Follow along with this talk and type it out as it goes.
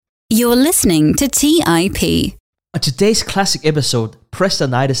You're listening to TIP. On today's classic episode, Preston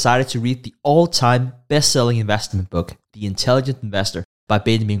and I decided to read the all-time best-selling investment book, The Intelligent Investor by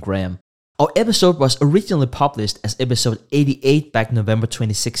Benjamin Graham. Our episode was originally published as episode 88 back in November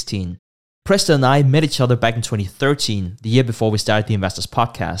 2016. Preston and I met each other back in 2013, the year before we started the Investors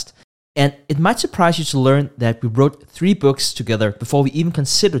Podcast. And it might surprise you to learn that we wrote 3 books together before we even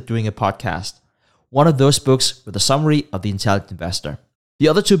considered doing a podcast. One of those books was a summary of The Intelligent Investor. The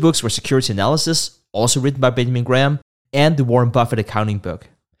other 2 books were Security Analysis, also written by Benjamin Graham, and the Warren Buffett accounting book.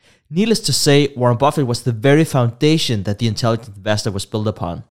 Needless to say, Warren Buffett was the very foundation that The Intelligent Investor was built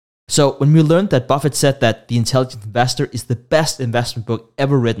upon. So when we learned that Buffett said that The Intelligent Investor is the best investment book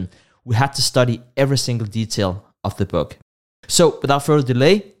ever written, we had to study every single detail of the book. So without further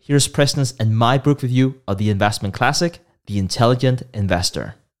delay, here's Preston's and my book review of the investment classic, The Intelligent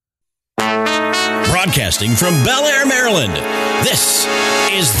Investor. Broadcasting from Bel Air, Maryland, this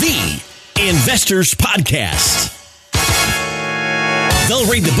is The Investors Podcast. They'll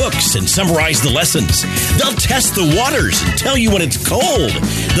read the books and summarize the lessons. They'll test the waters and tell you when it's cold.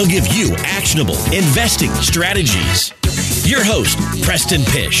 They'll give you actionable investing strategies. Your host, Preston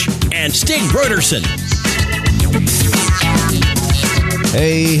Pysh and Stig Brodersen.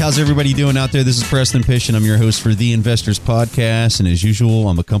 Hey, how's everybody doing out there? This is Preston Pysh, and I'm your host for The Investors Podcast. And as usual,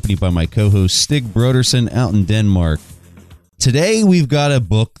 I'm accompanied by my co-host, Stig Brodersen, out in Denmark. Today, we've got a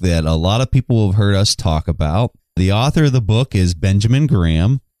book that a lot of people have heard us talk about. The author of the book is Benjamin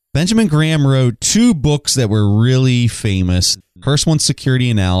Graham. Benjamin Graham wrote 2 books that were really famous. First one's Security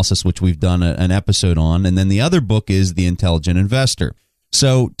Analysis, which we've done an episode on, and then the other book is The Intelligent Investor.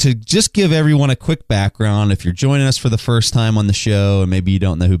 So to just give everyone a quick background, if you're joining us for the first time on the show, and maybe you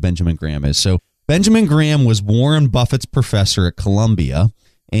don't know who Benjamin Graham is. So Benjamin Graham was Warren Buffett's professor at Columbia,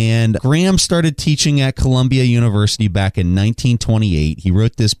 and Graham started teaching at Columbia University back in 1928. He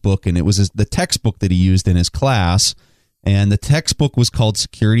wrote this book, and it was the textbook that he used in his class, and the textbook was called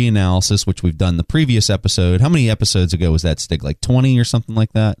Security Analysis, which we've done the previous episode. How many episodes ago was that, Stig? Like 20 or something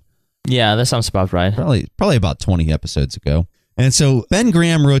like that? Yeah, that sounds about right. Probably about 20 episodes ago. And so Ben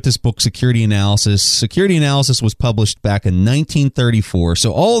Graham wrote this book, Security Analysis. Security Analysis was published back in 1934.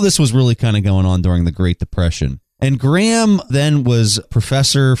 So all of this was really kind of going on during the Great Depression. And Graham then was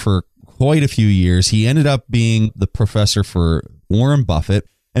professor for quite a few years. He ended up being the professor for Warren Buffett.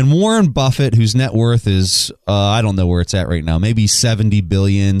 And Warren Buffett, whose net worth is, I don't know where it's at right now, maybe 70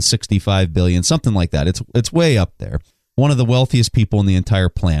 billion, 65 billion, something like that. It's way up there. One of the wealthiest people on the entire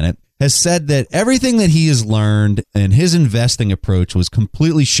planet, has said that everything that he has learned and his investing approach was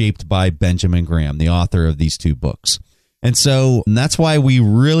completely shaped by Benjamin Graham, the author of these 2 books. And so that's why we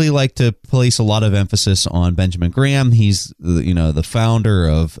really like to place a lot of emphasis on Benjamin Graham. He's, the founder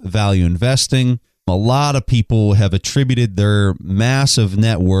of value investing. A lot of people have attributed their massive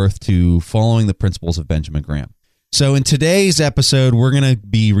net worth to following the principles of Benjamin Graham. So in today's episode, we're going to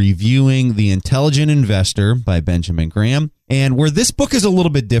be reviewing The Intelligent Investor by Benjamin Graham. And where this book is a little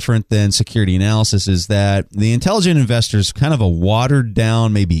bit different than Security Analysis is that The Intelligent Investor is kind of a watered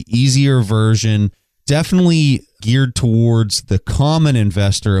down, maybe easier version, definitely geared towards the common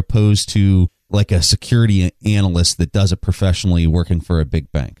investor opposed to like a security analyst that does it professionally working for a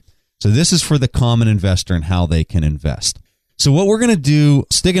big bank. So this is for the common investor and how they can invest. So what we're going to do,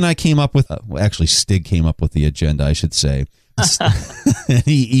 Stig and I came up with, actually Stig came up with the agenda, I should say. And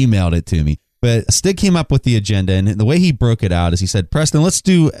he emailed it to me. But Stig came up with the agenda, and the way he broke it out is he said, Preston, let's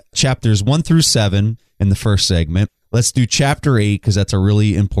do chapters 1 through 7 in the first segment. Let's do chapter 8, because that's a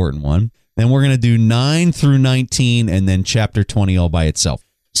really important one. Then we're going to do 9 through 19, and then chapter 20 all by itself.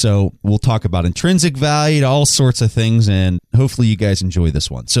 So we'll talk about intrinsic value, all sorts of things, and hopefully you guys enjoy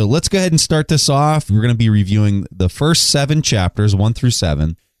this one. So let's go ahead and start this off. We're going to be reviewing the first 7 chapters, 1 through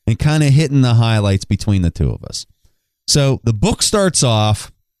 7, and kind of hitting the highlights between the 2 of us. So the book starts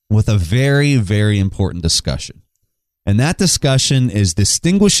off with a very, very important discussion. And that discussion is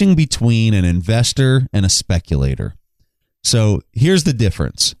distinguishing between an investor and a speculator. So here's the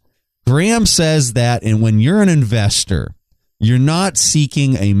difference. Graham says that when you're an investor, you're not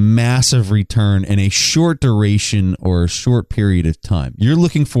seeking a massive return in a short duration or a short period of time. You're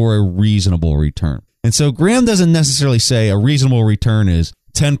looking for a reasonable return. And so Graham doesn't necessarily say a reasonable return is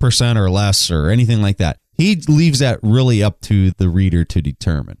 10% or less or anything like that. He leaves that really up to the reader to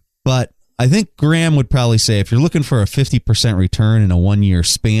determine. But I think Graham would probably say if you're looking for a 50% return in a 1-year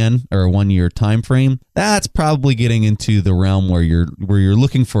span or a 1-year time frame, that's probably getting into the realm where you're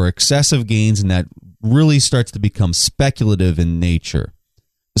looking for excessive gains, and that really starts to become speculative in nature.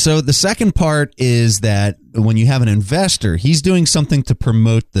 So the second part is that when you have an investor, he's doing something to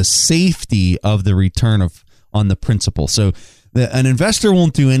promote the safety of the return on the principal. So An investor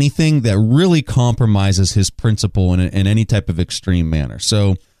won't do anything that really compromises his principal in any type of extreme manner.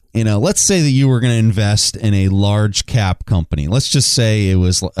 So, let's say that you were going to invest in a large cap company. Let's just say it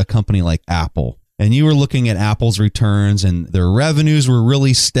was a company like Apple. And you were looking at Apple's returns, and their revenues were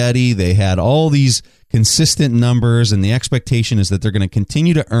really steady. They had all these consistent numbers, and the expectation is that they're going to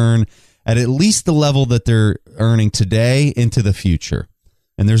continue to earn at least the level that they're earning today into the future.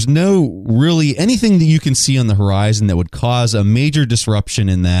 And there's no really anything that you can see on the horizon that would cause a major disruption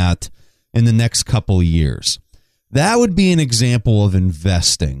in that in the next couple of years. That would be an example of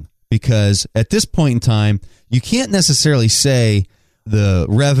investing, because at this point in time, you can't necessarily say the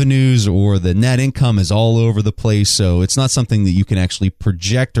revenues or the net income is all over the place. So it's not something that you can actually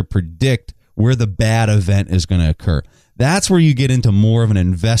project or predict where the bad event is going to occur. That's where you get into more of an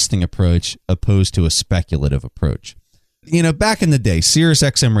investing approach opposed to a speculative approach. Back in the day, Sirius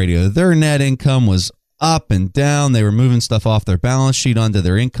XM Radio, their net income was up and down. They were moving stuff off their balance sheet onto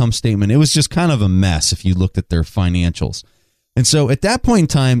their income statement. It was just kind of a mess if you looked at their financials. And so at that point in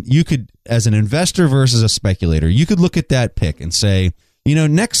time, you could, as an investor versus a speculator, you could look at that pick and say,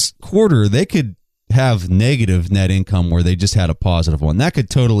 next quarter, they could have negative net income where they just had a positive one. That could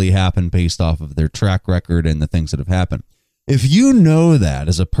totally happen based off of their track record and the things that have happened. If you know that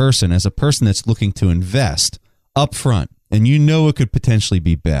as a person that's looking to invest up front, and it could potentially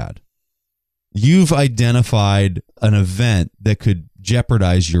be bad, you've identified an event that could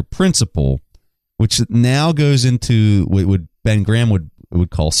jeopardize your principal, which now goes into what Ben Graham would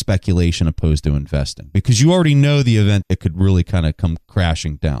call speculation opposed to investing, because you already know the event that could really kind of come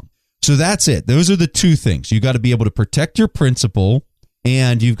crashing down. So that's it. Those are the two things. You got to be able to protect your principal,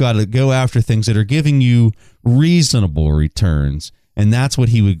 and you've got to go after things that are giving you reasonable returns. And that's what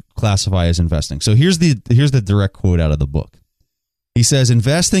he would classify as investing. So here's the direct quote out of the book. He says,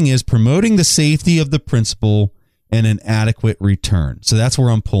 investing is promoting the safety of the principal and an adequate return. So that's where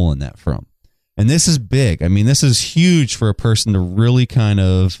I'm pulling that from. And this is big. I mean, this is huge for a person to really kind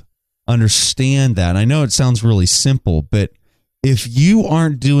of understand that. And I know it sounds really simple, but if you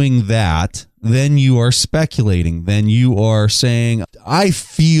aren't doing that, then you are speculating. Then you are saying, I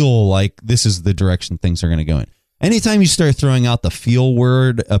feel like this is the direction things are going to go in. Anytime you start throwing out the feel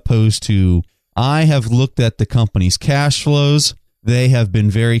word opposed to, I have looked at the company's cash flows. They have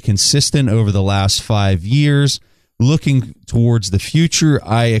been very consistent over the last 5 years. Looking towards the future,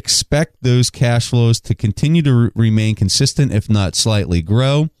 I expect those cash flows to continue to remain consistent, if not slightly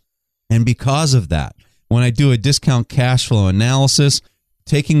grow. And because of that, when I do a discount cash flow analysis,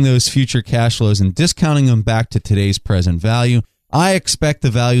 taking those future cash flows and discounting them back to today's present value, I expect the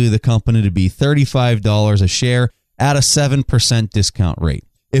value of the company to be $35 a share at a 7% discount rate.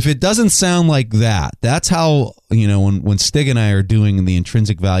 If it doesn't sound like that, that's how, when Stig and I are doing the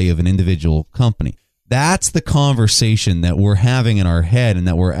intrinsic value of an individual company, that's the conversation that we're having in our head and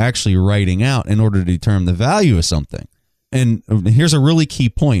that we're actually writing out in order to determine the value of something. And here's a really key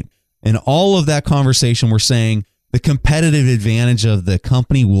point. In all of that conversation, we're saying the competitive advantage of the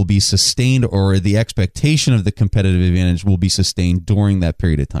company will be sustained, or the expectation of the competitive advantage will be sustained during that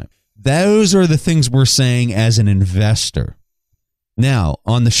period of time. Those are the things we're saying as an investor. Now,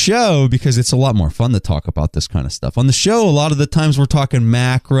 on the show, because it's a lot more fun to talk about this kind of stuff, on the show, a lot of the times we're talking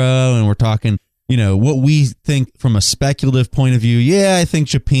macro and we're talking, what we think from a speculative point of view. Yeah, I think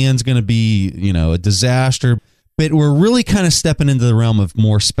Japan's going to be, a disaster. But we're really kind of stepping into the realm of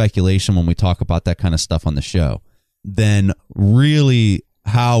more speculation when we talk about that kind of stuff on the show than really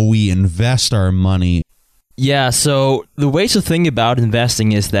how we invest our money. Yeah, so the way to think about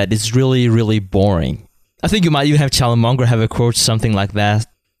investing is that it's really, really boring. I think you might even have Charlie Munger have a quote something like that.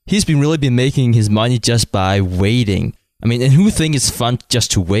 He's really been making his money just by waiting. I mean, and who thinks it's fun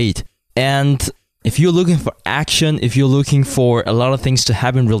just to wait? And if you're looking for action, if you're looking for a lot of things to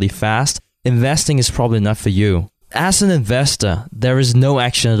happen really fast, investing is probably not for you. As an investor, there is no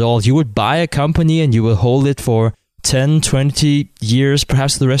action at all. You would buy a company and you will hold it for 10, 20 years,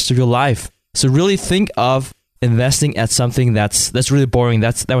 perhaps the rest of your life. So really think of investing at something that's really boring.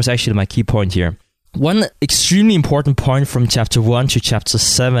 That was actually my key point here. One extremely important point from chapter 1 to chapter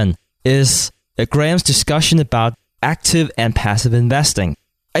 7 is Graham's discussion about active and passive investing.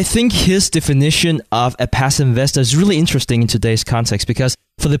 I think his definition of a passive investor is really interesting in today's context, because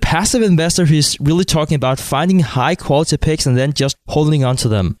for the passive investor, he's really talking about finding high quality picks and then just holding on to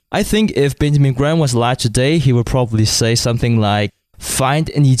them. I think if Benjamin Graham was alive today, he would probably say something like, find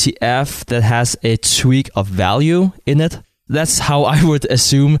an ETF that has a tweak of value in it. That's how I would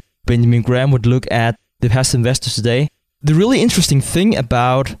assume Benjamin Graham would look at the passive investors today. The really interesting thing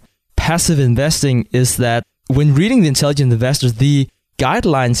about passive investing is that when reading The Intelligent Investor, the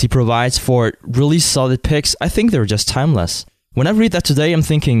guidelines he provides for really solid picks, I think they're just timeless. when I read that today, I'm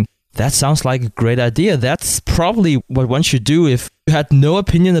thinking, that sounds like a great idea. That's probably what one should do if you had no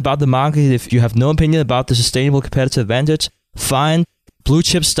opinion about the market, if you have no opinion about the sustainable competitive advantage. Find blue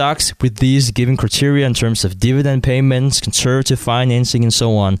chip stocks with these given criteria in terms of dividend payments, conservative financing, and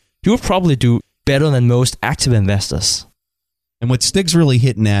so on. You will probably do better than most active investors. And what Stig's really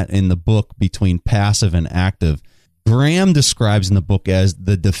hitting at in the book between passive and active, Graham describes in the book as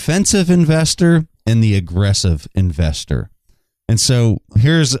the defensive investor and the aggressive investor. And so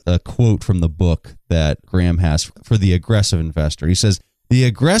here's a quote from the book that Graham has for the aggressive investor. He says, "The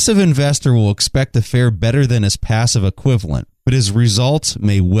aggressive investor will expect to fare better than his passive equivalent, but his results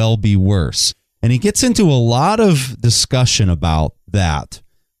may well be worse." And he gets into a lot of discussion about that,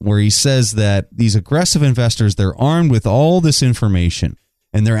 where he says that these aggressive investors, they're armed with all this information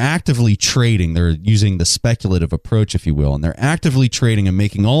and they're actively trading. They're using the speculative approach, if you will, and they're actively trading and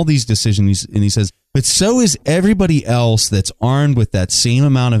making all these decisions. And he says, but so is everybody else that's armed with that same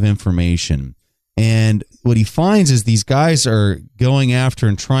amount of information. And what he finds is these guys are going after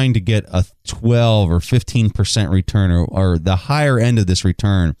and trying to get a 12 or 15% return or the higher end of this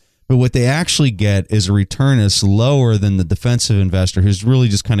return. But what they actually get is a return that's lower than the defensive investor who's really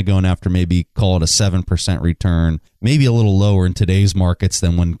just kind of going after maybe call it a 7% return, maybe a little lower in today's markets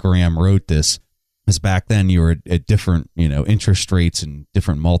than when Graham wrote this. Because back then you were at different, interest rates and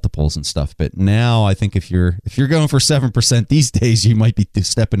different multiples and stuff. But now I think if you're going for 7% these days, you might be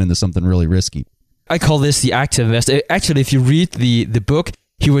stepping into something really risky. I call this the active investor. Actually, if you read the book,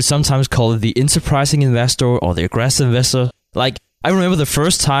 he would sometimes call it the enterprising investor or the aggressive investor. Like, I remember the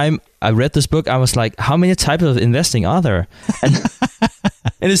first time I read this book, I was like, how many types of investing are there? And,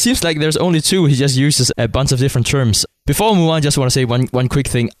 and it seems like there's only two. He just uses a bunch of different terms. Before we move on, I just want to say one quick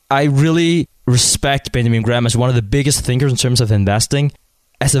thing. I really respect Benjamin Graham as one of the biggest thinkers in terms of investing.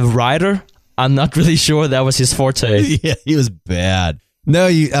 As a writer, I'm not really sure that was his forte. Yeah, he was bad. No,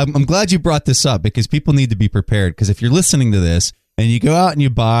 I'm glad you brought this up because people need to be prepared. Because if you're listening to this and you go out and you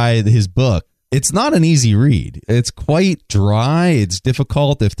buy his book, it's not an easy read. It's quite dry. It's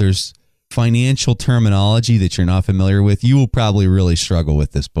difficult. If there's financial terminology that you're not familiar with, you will probably really struggle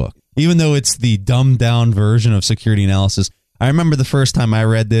with this book. Even though it's the dumbed down version of security analysis. I remember the first time I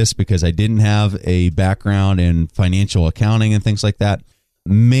read this because I didn't have a background in financial accounting and things like that.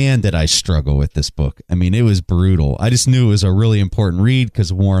 Man, did I struggle with this book. I mean, it was brutal. I just knew it was a really important read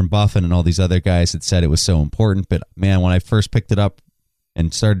because Warren Buffett and all these other guys had said it was so important. But man, when I first picked it up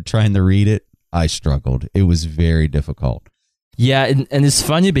and started trying to read it, I struggled. It was very difficult. Yeah, and it's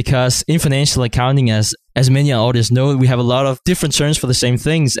funny because in financial accounting, as many audience know, we have a lot of different terms for the same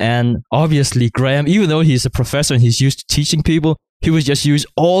things. And obviously, Graham, even though he's a professor and he's used to teaching people, he would just use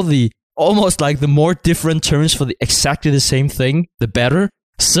almost like the more different terms for exactly the same thing, the better.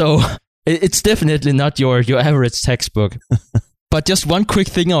 So it's definitely not your average textbook. But just one quick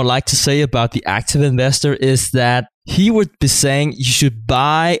thing I would like to say about the active investor is that he would be saying you should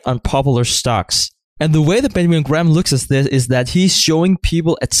buy unpopular stocks. And the way that Benjamin Graham looks at this is that he's showing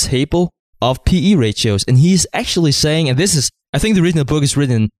people a table of PE ratios. And he's actually saying, and this is, I think the original book is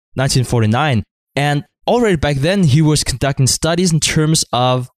written in 1949. And already back then, he was conducting studies in terms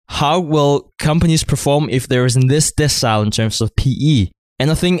of how will companies perform if there is in this decile in terms of PE. And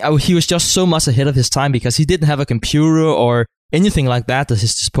I think he was just so much ahead of his time because he didn't have a computer or anything like that at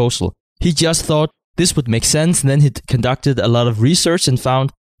his disposal. He just thought this would make sense. And then he conducted a lot of research and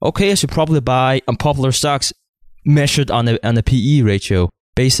found, okay, I should probably buy unpopular stocks measured on a PE ratio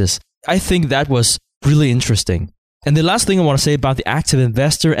basis. I think that was really interesting. And the last thing I want to say about the active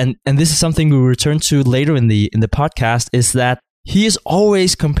investor, and this is something we will return to later in the podcast, is that he is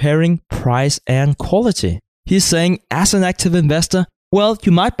always comparing price and quality. He's saying, as an active investor, well,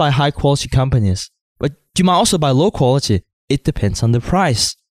 you might buy high quality companies, but you might also buy low quality. It depends on the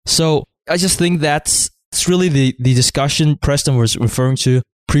price. So I just think that's really the discussion Preston was referring to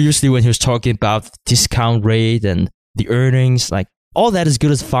previously when he was talking about the discount rate and the earnings. Like, all that is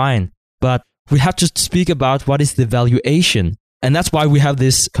good as fine, but we have to speak about what is the valuation. And that's why we have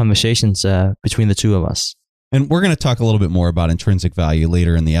these conversations between the two of us. And we're going to talk a little bit more about intrinsic value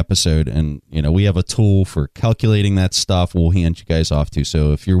later in the episode. And, we have a tool for calculating that stuff we'll hand you guys off to.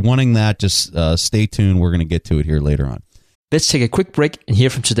 So if you're wanting that, just stay tuned. We're going to get to it here later on. Let's take a quick break and hear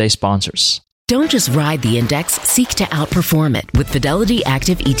from today's sponsors. Don't just ride the index, seek to outperform it with Fidelity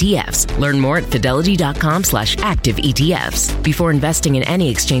Active ETFs. Learn more at fidelity.com/active ETFs. Before investing in any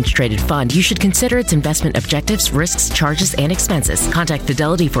exchange-traded fund, you should consider its investment objectives, risks, charges, and expenses. Contact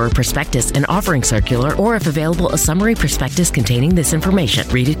Fidelity for a prospectus, an offering circular, or if available, a summary prospectus containing this information.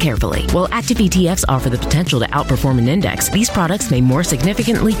 Read it carefully. While active ETFs offer the potential to outperform an index, these products may more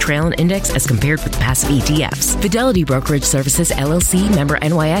significantly trail an index as compared with passive ETFs. Fidelity Brokerage Services, LLC, member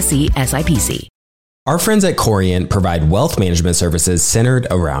NYSE, SIPC. Our friends at Corient provide wealth management services centered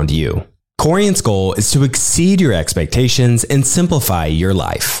around you. Corient's goal is to exceed your expectations and simplify your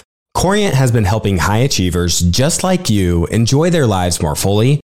life. Corient has been helping high achievers just like you enjoy their lives more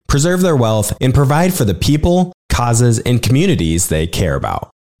fully, preserve their wealth, and provide for the people, causes, and communities they care about.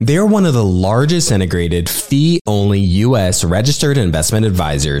 They're one of the largest integrated fee-only U.S. registered investment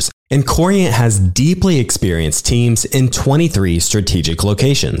advisors, and Corient has deeply experienced teams in 23 strategic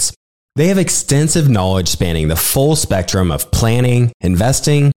locations. They have extensive knowledge spanning the full spectrum of planning,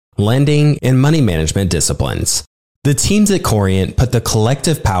 investing, lending, and money management disciplines. The teams at Corient put the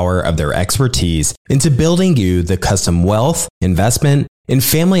collective power of their expertise into building you the custom wealth, investment, and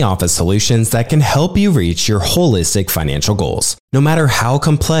family office solutions that can help you reach your holistic financial goals, no matter how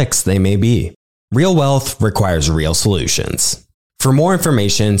complex they may be. Real wealth requires real solutions. For more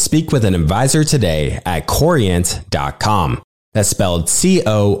information, speak with an advisor today at Corient.com. That's spelled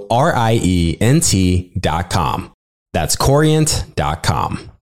Corient.com. That's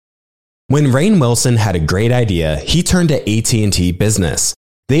Corient.com. When Rainn Wilson had a great idea, he turned to AT&T Business.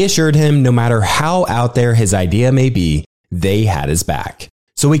 They assured him no matter how out there his idea may be, they had his back.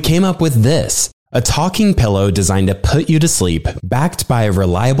 So he came up with this, a talking pillow designed to put you to sleep, backed by a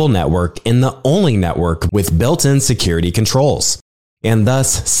reliable network and the only network with built-in security controls. And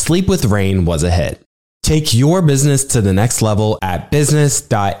thus, Sleep with Rainn was a hit. Take your business to the next level at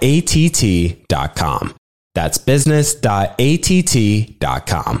business.att.com. That's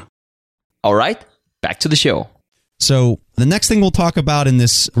business.att.com. All right, back to the show. So the next thing we'll talk about in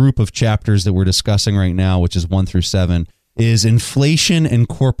this group of chapters that we're discussing right now, which is 1 through 7, is inflation and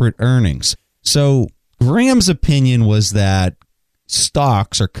corporate earnings. So Graham's opinion was that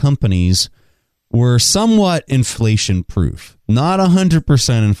stocks or companies were somewhat inflation-proof. Not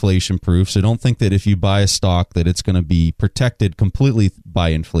 100% inflation-proof, so don't think that if you buy a stock that it's going to be protected completely by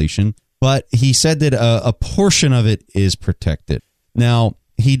inflation. But he said that a portion of it is protected. Now,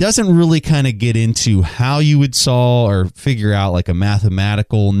 he doesn't really kind of get into how you would solve or figure out like a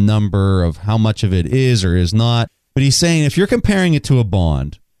mathematical number of how much of it is or is not. But he's saying if you're comparing it to a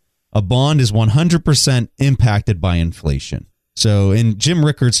bond is 100% impacted by inflation. So, and Jim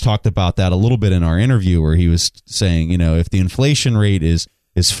Rickards talked about that a little bit in our interview where he was saying, you know, if the inflation rate is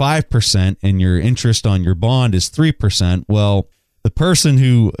 5% and your interest on your bond is 3%, well, the person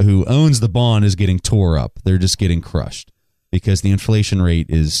who owns the bond is getting tore up. They're just getting crushed because the inflation rate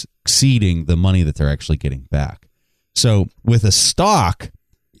is exceeding the money that they're actually getting back. So with a stock,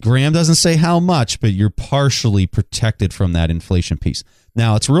 Graham doesn't say how much, but you're partially protected from that inflation piece.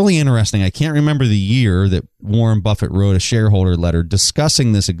 Now, it's really interesting. I can't remember the year that Warren Buffett wrote a shareholder letter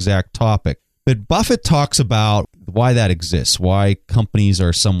discussing this exact topic, but Buffett talks about why that exists, why companies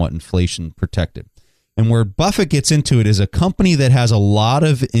are somewhat inflation protected. And where Buffett gets into it is a company that has a lot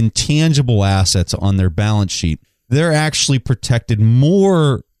of intangible assets on their balance sheet. They're actually protected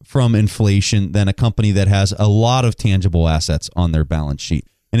more from inflation than a company that has a lot of tangible assets on their balance sheet.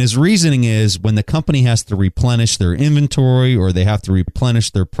 And his reasoning is when the company has to replenish their inventory or they have to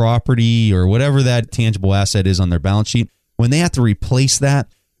replenish their property or whatever that tangible asset is on their balance sheet, when they have to replace that,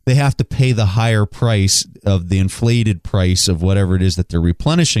 they have to pay the higher price of the inflated price of whatever it is that they're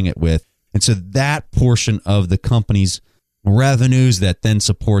replenishing it with. And so that portion of the company's revenues that then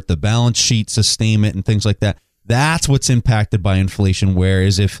support the balance sheet sustainment and things like that, that's what's impacted by inflation.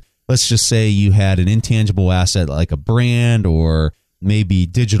 Whereas if, let's just say you had an intangible asset like a brand or maybe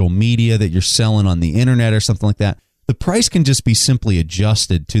digital media that you're selling on the internet or something like that, the price can just be simply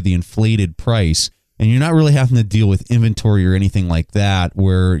adjusted to the inflated price, and you're not really having to deal with inventory or anything like that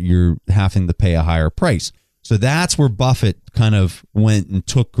where you're having to pay a higher price. So that's where Buffett kind of went and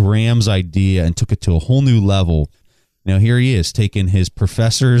took Graham's idea and took it to a whole new level. Now here he is taking his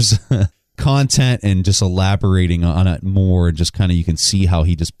professor's content and just elaborating on it more, and just kind of you can see how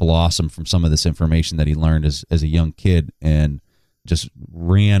he just blossomed from some of this information that he learned as a young kid and just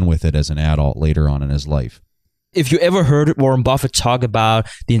ran with it as an adult later on in his life. If you ever heard Warren Buffett talk about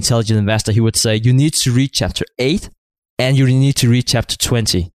the intelligent investor, he would say, you need to read chapter 8 and you need to read chapter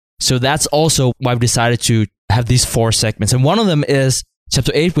 20. So that's also why we decided to have these 4 segments. And one of them is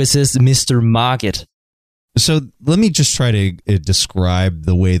chapter 8, which is Mr. Market. So let me just try to describe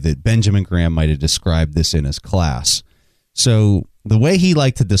the way that Benjamin Graham might have described this in his class. So the way he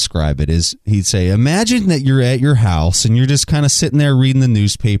liked to describe it is he'd say, imagine that you're at your house and you're just kind of sitting there reading the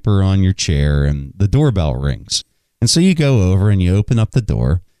newspaper on your chair and the doorbell rings. And so you go over and you open up the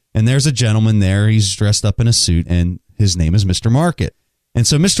door and there's a gentleman there. He's dressed up in a suit and his name is Mr. Market. And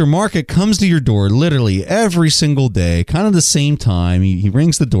so Mr. Market comes to your door literally every single day, kind of the same time. He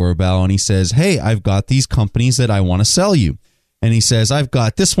rings the doorbell and he says, hey, I've got these companies that I want to sell you. And he says, I've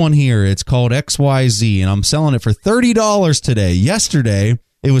got this one here. It's called XYZ and I'm selling it for $30 today. Yesterday,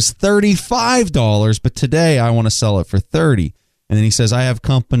 it was $35, but today I want to sell it for $30. And then he says, I have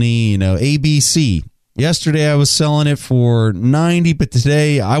company, ABC. Yesterday I was selling it for $90, but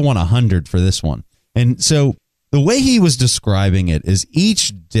today I want $100 for this one. And so the way he was describing it is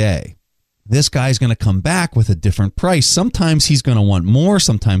each day, this guy's going to come back with a different price. Sometimes he's going to want more.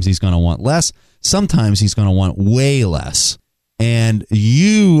 Sometimes he's going to want less. Sometimes he's going to want way less. And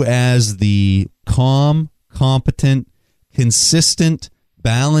you, as the calm, competent, consistent,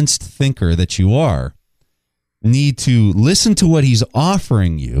 balanced thinker that you are, need to listen to what he's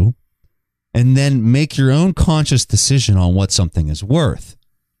offering you and then make your own conscious decision on what something is worth.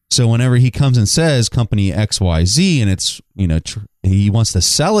 So whenever he comes and says company XYZ and it's, he wants to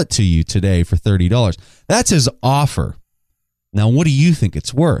sell it to you today for $30, that's his offer. Now, what do you think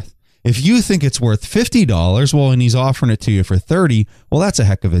it's worth? If you think it's worth $50, well, and he's offering it to you for $30, well, that's a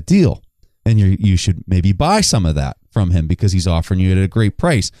heck of a deal. And you should maybe buy some of that from him because he's offering you it at a great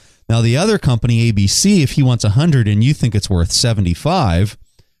price. Now, the other company, ABC, if he wants $100 and you think it's worth $75,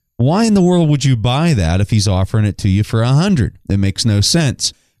 why in the world would you buy that if he's offering it to you for $100? That makes no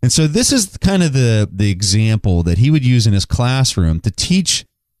sense. And so this is kind of the example that he would use in his classroom to teach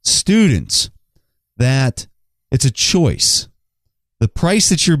students that it's a choice. The price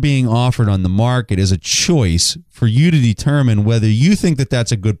that you're being offered on the market is a choice for you to determine whether you think that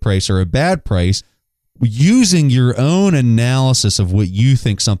that's a good price or a bad price using your own analysis of what you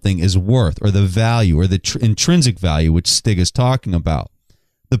think something is worth or the value or the intrinsic value, which Stig is talking about.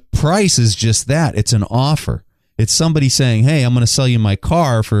 The price is just that. It's an offer. It's somebody saying, hey, I'm going to sell you my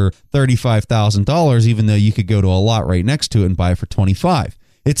car for $35,000, even though you could go to a lot right next to it and buy it for $25,000.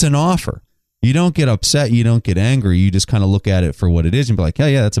 It's an offer. You don't get upset. You don't get angry. You just kind of look at it for what it is and be like,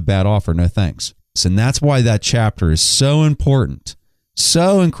 yeah, that's a bad offer. No, thanks. And that's why that chapter is so important,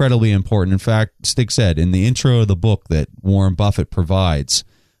 so incredibly important. In fact, Stig said in the intro of the book that Warren Buffett provides,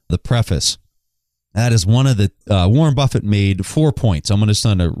 the preface, that is one of the, Warren Buffett made 4 points. I'm just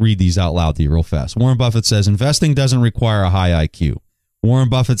going to read these out loud to you real fast. Warren Buffett says, investing doesn't require a high IQ. Warren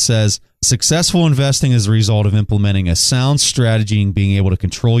Buffett says, successful investing is the result of implementing a sound strategy and being able to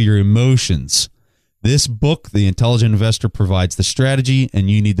control your emotions. This book, The Intelligent Investor, provides the strategy, and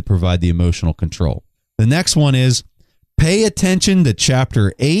you need to provide the emotional control. The next one is, pay attention to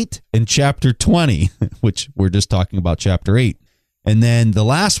Chapter 8 and Chapter 20, which we're just talking about Chapter 8. And then the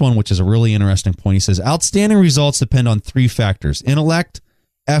last one, which is a really interesting point, he says, outstanding results depend on 3 factors: intellect,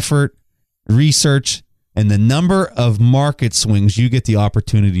 effort, research, and the number of market swings you get the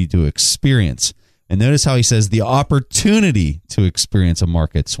opportunity to experience. And notice how he says the opportunity to experience a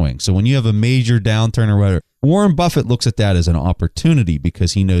market swing. So when you have a major downturn or whatever, Warren Buffett looks at that as an opportunity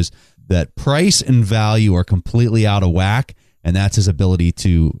because he knows that price and value are completely out of whack, and that's his ability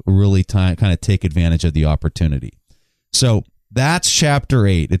to really kind of take advantage of the opportunity. So that's Chapter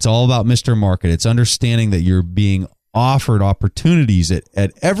 8. It's all about Mr. Market. It's understanding that you're being offered opportunities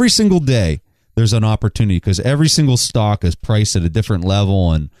at every single day. There's an opportunity because every single stock is priced at a different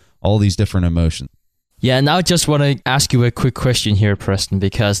level and all these different emotions. Yeah, now I just want to ask you a quick question here, Preston,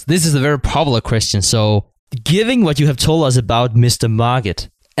 because this is a very popular question. So, given what you have told us about Mr. Market,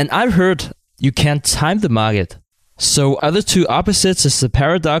 and I've heard you can't time the market. So, are the two opposites? Is it a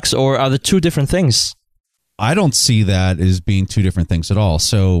paradox, or are the two different things? I don't see that as being two different things at all.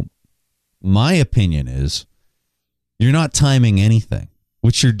 So, my opinion is you're not timing anything.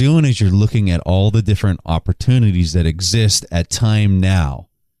 What you're doing is you're looking at all the different opportunities that exist at time now.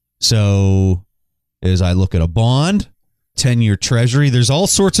 So as I look at a bond, 10-year treasury, there's all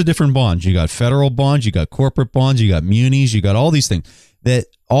sorts of different bonds. You got federal bonds, you got corporate bonds, you got munis, you got all these things that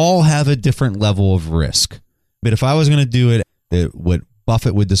all have a different level of risk. But if I was going to do it, what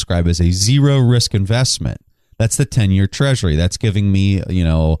Buffett would describe as a zero risk investment, that's the 10-year treasury. That's giving me,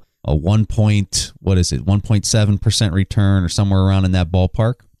 a 1.7% return or somewhere around in that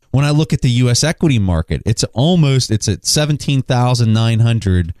ballpark. When I look at the U.S. equity market, it's at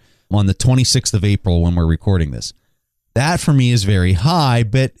 17,900 on the 26th of April when we're recording this. That for me is very high,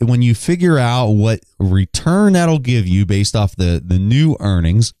 but when you figure out what return that'll give you based off the new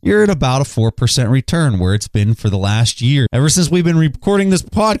earnings, you're at about a 4% return where it's been for the last year. Ever since we've been recording this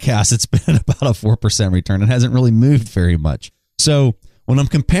podcast, it's been about a 4% return. It hasn't really moved very much. So when I'm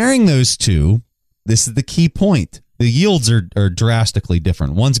comparing those two, this is the key point. The yields are drastically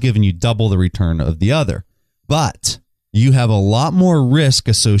different. One's giving you double the return of the other, but you have a lot more risk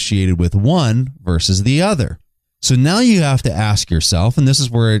associated with one versus the other. So now you have to ask yourself, and this is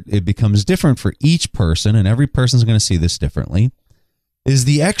where it becomes different for each person, and every person's going to see this differently, is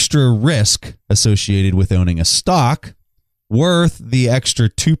the extra risk associated with owning a stock worth the extra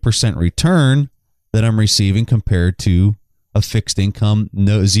 2% return that I'm receiving compared to a fixed income,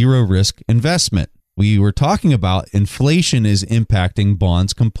 zero risk investment? We were talking about inflation is impacting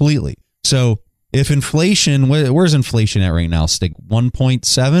bonds completely. So if inflation, where's inflation at right now, Stig?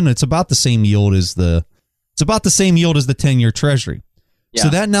 1.7? It's about the same yield as the 10-year Treasury. Yeah. So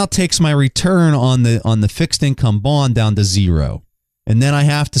that now takes my return on the fixed income bond down to zero. And then I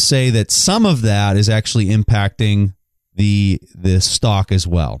have to say that some of that is actually impacting the stock as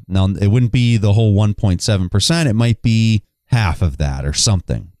well. Now, it wouldn't be the whole 1.7%. It might be half of that or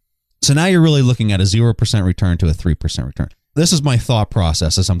something. So now you're really looking at a 0% return to a 3% return. This is my thought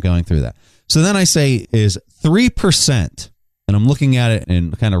process as I'm going through that. So then I say, is 3%, and I'm looking at it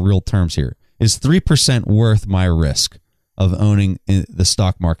in kind of real terms here, is 3% worth my risk of owning in the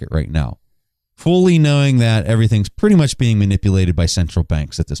stock market right now, fully knowing that everything's pretty much being manipulated by central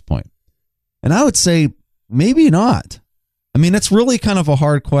banks at this point? And I would say maybe not. I mean, that's really kind of a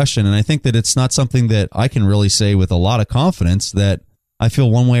hard question, and I think that it's not something that I can really say with a lot of confidence that I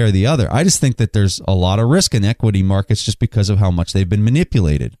feel one way or the other. I just think that there's a lot of risk in equity markets just because of how much they've been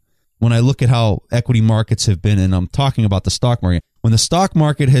manipulated. When I look at how equity markets have been, and I'm talking about the stock market, when the stock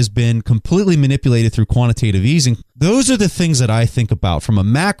market has been completely manipulated through quantitative easing, those are the things that I think about from a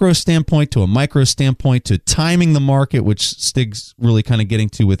macro standpoint to a micro standpoint to timing the market, which Stig's really kind of getting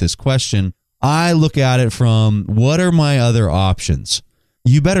to with this question. I look at it from, what are my other options?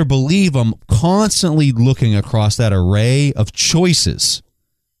 You better believe I'm constantly looking across that array of choices,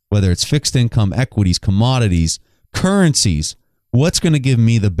 whether it's fixed income, equities, commodities, currencies. What's going to give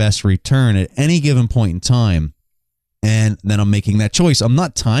me the best return at any given point in time? And then I'm making that choice. I'm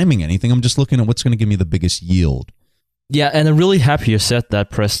not timing anything. I'm just looking at what's going to give me the biggest yield. Yeah, and I'm really happy you said that,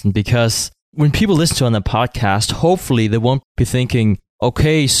 Preston, because when people listen to on the podcast, hopefully they won't be thinking,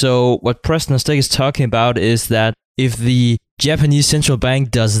 okay, so what Preston and Stig is talking about is that if the Japanese central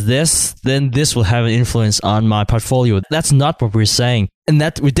bank does this, then this will have an influence on my portfolio. That's not what we're saying. And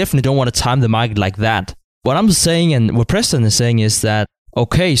that we definitely don't want to time the market like that. What I'm saying and what Preston is saying is that,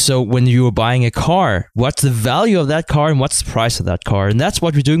 okay, so when you are buying a car, what's the value of that car and what's the price of that car? And that's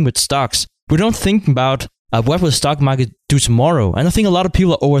what we're doing with stocks. We don't think about what will the stock market do tomorrow. And I think a lot of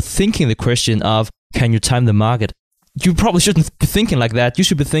people are overthinking the question of, can you time the market? You probably shouldn't be thinking like that. You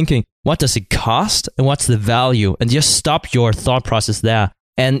should be thinking, what does it cost and what's the value? And just stop your thought process there.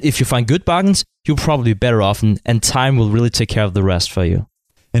 And if you find good bargains, you'll probably be better off, and time will really take care of the rest for you.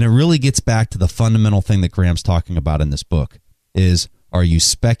 And it really gets back to the fundamental thing that Graham's talking about in this book is, are you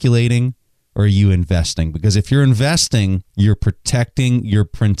speculating or are you investing? Because if you're investing, you're protecting your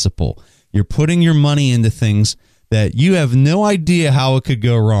principal. You're putting your money into things that you have no idea how it could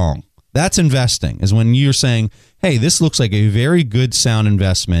go wrong. That's investing, is when you're saying, hey, this looks like a very good, sound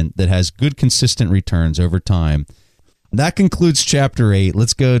investment that has good, consistent returns over time. That concludes Chapter 8.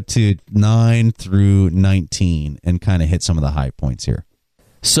 Let's go to 9 through 19 and kind of hit some of the high points here.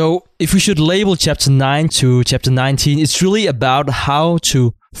 So if we should label Chapter 9 to Chapter 19, it's really about how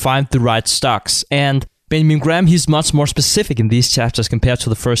to find the right stocks. And Benjamin Graham, he's much more specific in these chapters compared to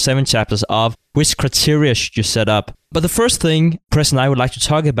the first 7 chapters of which criteria should you set up. But the first thing Preston and I would like to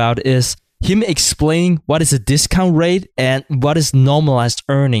talk about is him explaining what is a discount rate and what is normalized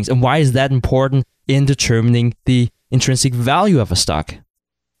earnings and why is that important in determining the intrinsic value of a stock.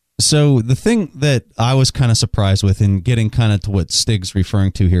 So the thing that I was kind of surprised with in getting kind of to what Stig's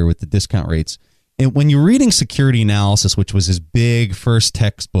referring to here with the discount rates, and when you're reading Security Analysis, which was his big first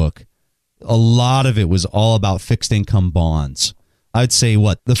textbook, a lot of it was all about fixed income bonds. I'd say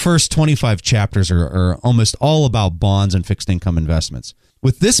the first 25 chapters are almost all about bonds and fixed income investments.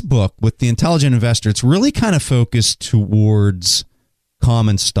 With this book, with The Intelligent Investor, it's really kind of focused towards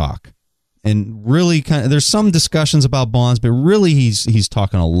common stock. And really kind of, there's some discussions about bonds, but really he's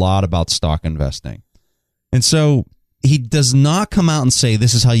talking a lot about stock investing. And so he does not come out and say,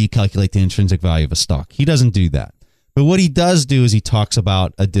 this is how you calculate the intrinsic value of a stock. He doesn't do that. But what he does do is he talks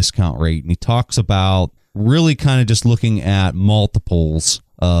about a discount rate, and he talks about really kind of just looking at multiples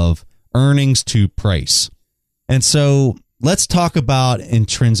of earnings to price. And so let's talk about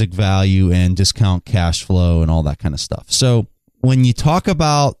intrinsic value and discount cash flow and all that kind of stuff. So when you talk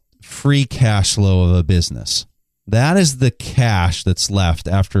about free cash flow of a business, that is the cash that's left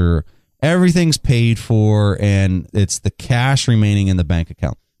after everything's paid for, and it's the cash remaining in the bank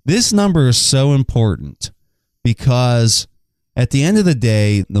account. This number is so important because at the end of the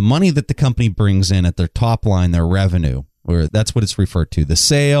day, the money that the company brings in at their top line, their revenue, or that's what it's referred to, the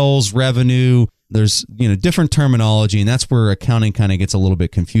sales, revenue, there's different terminology, and that's where accounting kind of gets a little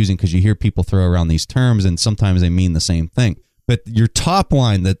bit confusing because you hear people throw around these terms and sometimes they mean the same thing. But your top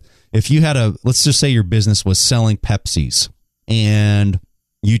line, that if you had let's just say your business was selling Pepsis and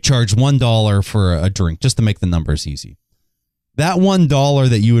you charge $1 for a drink, just to make the numbers easy. That $1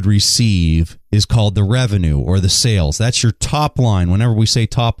 that you would receive is called the revenue or the sales. That's your top line. Whenever we say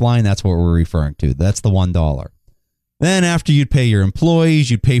top line, that's what we're referring to. That's the $1. Then after you'd pay your employees,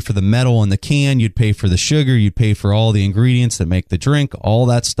 you'd pay for the metal in the can, you'd pay for the sugar, you'd pay for all the ingredients that make the drink, all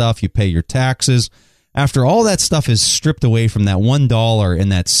that stuff. You pay your taxes. After all that stuff is stripped away from that $1 in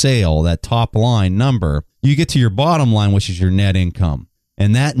that sale, that top line number, you get to your bottom line, which is your net income.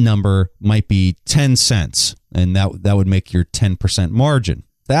 And that number might be 10 cents, and that would make your 10% margin.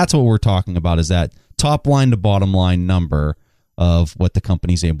 That's what we're talking about, is that top line to bottom line number of what the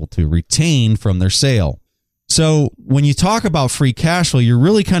company's able to retain from their sale. So when you talk about free cash flow, you're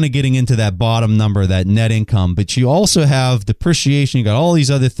really kind of getting into that bottom number, that net income, but you also have depreciation. You got all these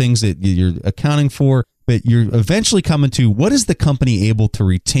other things that you're accounting for, but you're eventually coming to what is the company able to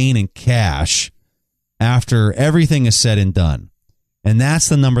retain in cash after everything is said and done. And that's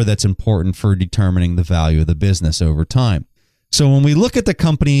the number that's important for determining the value of the business over time. So when we look at the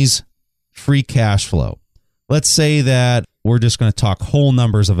company's free cash flow, let's say that we're just going to talk whole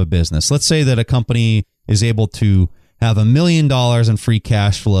numbers of a business. Let's say that a company is able to have $1 million in free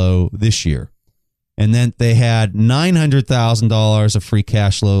cash flow this year, and then they had $900,000 of free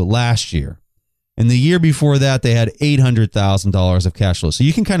cash flow last year. And the year before that, they had $800,000 of cash flow. So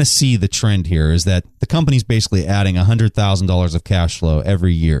you can kind of see the trend here is that the company's basically adding $100,000 of cash flow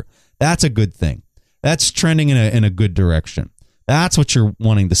every year. That's a good thing. That's trending in a good direction. That's what you're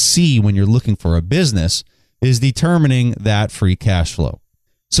wanting to see when you're looking for a business, is determining that free cash flow.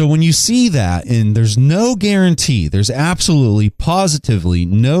 So when you see that, and there's no guarantee, there's absolutely, positively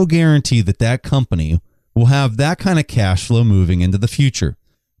no guarantee that that company will have that kind of cash flow moving into the future.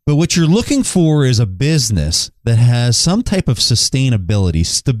 But what you're looking for is a business that has some type of sustainability,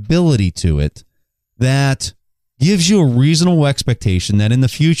 stability to it, that gives you a reasonable expectation that in the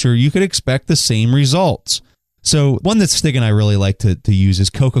future you could expect the same results. So one that Stig and I really like to use is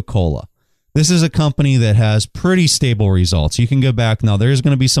Coca-Cola. This is a company that has pretty stable results. You can go back. Now, there's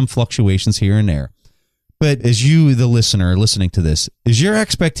going to be some fluctuations here and there. But as you, the listener, listening to this, is your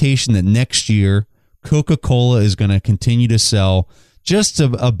expectation that next year Coca-Cola is going to continue to sell just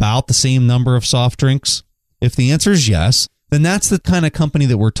about the same number of soft drinks? If the answer is yes, then that's the kind of company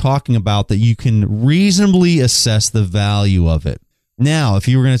that we're talking about, that you can reasonably assess the value of it. Now, if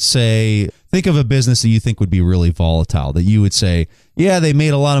you were going to say, think of a business that you think would be really volatile, that you would say, yeah, they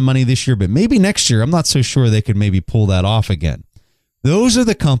made a lot of money this year, but maybe next year, I'm not so sure they could maybe pull that off again. Those are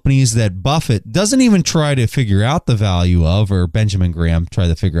the companies that Buffett doesn't even try to figure out the value of, or Benjamin Graham try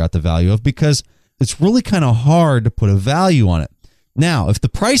to figure out the value of, because it's really kind of hard to put a value on it. Now, if the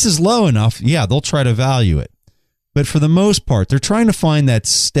price is low enough, yeah, they'll try to value it. But for the most part, they're trying to find that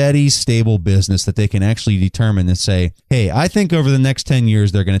steady, stable business that they can actually determine and say, hey, I think over the next 10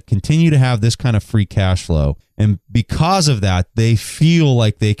 years, they're going to continue to have this kind of free cash flow. And because of that, they feel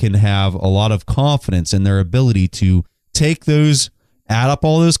like they can have a lot of confidence in their ability to take those, add up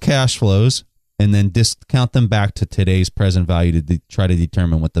all those cash flows, and then discount them back to today's present value to try to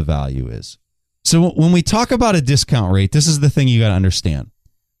determine what the value is. So when we talk about a discount rate, this is the thing you got to understand.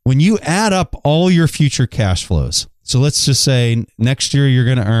 When you add up all your future cash flows, so let's just say next year you're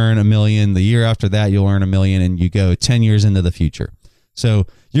going to earn $1 million, the year after that you'll earn $1 million, and you go 10 years into the future. So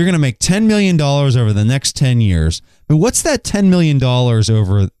you're going to make $10 million over the next 10 years. But what's that $10 million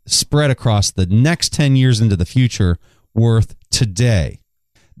over spread across the next 10 years into the future worth today?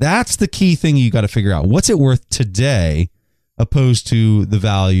 That's the key thing you got to figure out. What's it worth today opposed to the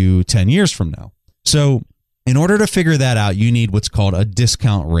value 10 years from now? So in order to figure that out, you need what's called a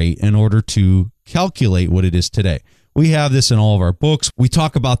discount rate in order to calculate what it is today. We have this in all of our books. We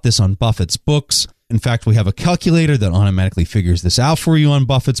talk about this on Buffett's books. In fact, we have a calculator that automatically figures this out for you on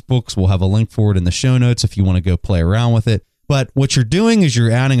Buffett's books. We'll have a link for it in the show notes if you want to go play around with it. But what you're doing is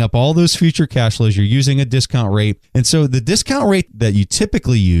you're adding up all those future cash flows. You're using a discount rate. And so the discount rate that you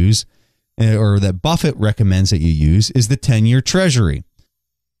typically use, or that Buffett recommends that you use, is the 10-year treasury.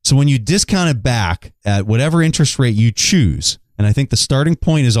 So when you discount it back at whatever interest rate you choose, and I think the starting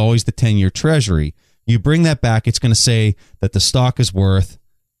point is always the 10-year treasury, you bring that back, it's going to say that the stock is worth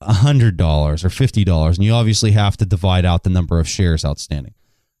 $100 or $50, and you obviously have to divide out the number of shares outstanding.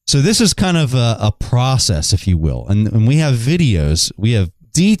 So this is kind of a process, if you will. And we have videos, we have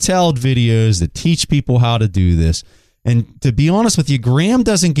detailed videos that teach people how to do this. And to be honest with you, Graham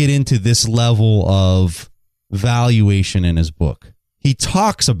doesn't get into this level of valuation in his book. He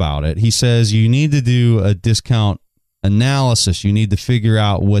talks about it. He says you need to do a discount analysis. You need to figure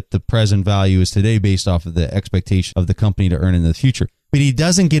out what the present value is today based off of the expectation of the company to earn in the future. But he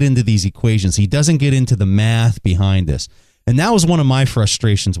doesn't get into these equations. He doesn't get into the math behind this. And that was one of my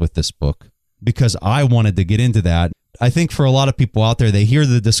frustrations with this book because I wanted to get into that. I think for a lot of people out there, they hear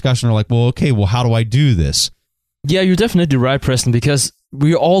the discussion and are like, well, okay, well, how do I do this? Yeah, you're definitely right, Preston, because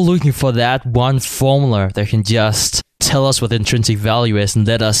we're all looking for that one formula that can just tell us what the intrinsic value is and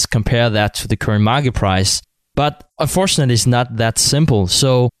let us compare that to the current market price. But unfortunately, it's not that simple.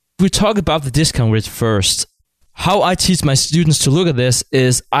 So we talk about the discount rate first. How I teach my students to look at this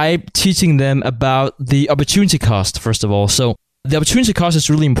is I'm teaching them about the opportunity cost, first of all. So the opportunity cost is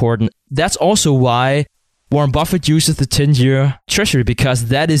really important. That's also why Warren Buffett uses the 10-year treasury, because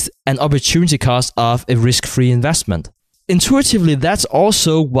that is an opportunity cost of a risk-free investment. Intuitively, that's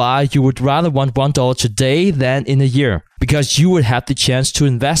also why you would rather want $1 today than in a year, because you would have the chance to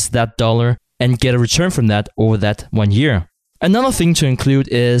invest that dollar and get a return from that over that 1 year. Another thing to include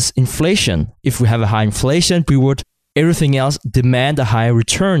is inflation. If we have a high inflation, we would, everything else, demand a higher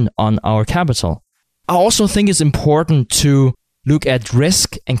return on our capital. I also think it's important to look at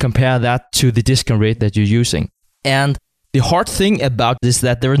risk and compare that to the discount rate that you're using. And the hard thing about this is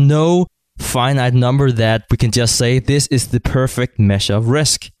that there are no finite number that we can just say this is the perfect measure of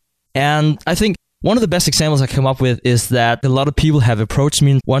risk. And I think one of the best examples I come up with is that a lot of people have approached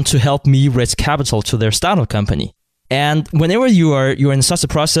me and want to help me raise capital to their startup company. And whenever you're in such a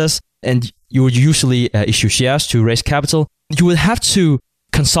process and you would usually issue shares to raise capital, you would have to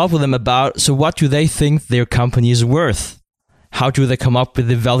consult with them about, so what do they think their company is worth? How do they come up with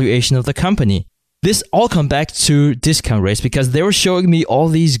the valuation of the company? This all comes back to discount rates, because they were showing me all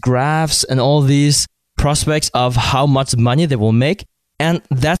these graphs and all these prospects of how much money they will make. And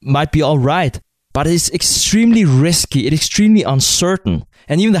that might be all right, but it's extremely risky. It's extremely uncertain.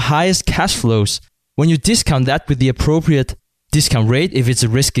 And even the highest cash flows, when you discount that with the appropriate discount rate, if it's a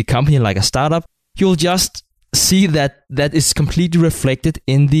risky company like a startup, you'll just see that is completely reflected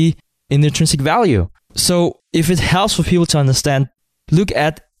in the intrinsic value. So if it helps for people to understand, look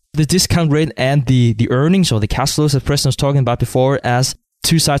at the discount rate and the earnings or the cash flows that Preston was talking about before as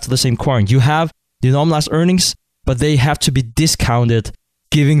two sides of the same coin. You have the normalized earnings, but they have to be discounted,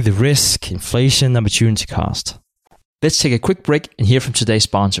 giving the risk, inflation, opportunity cost. Let's take a quick break and hear from today's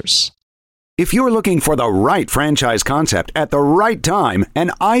sponsors. If you're looking for the right franchise concept at the right time,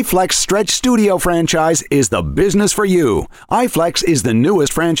 an iFlex Stretch Studio franchise is the business for you. iFlex is the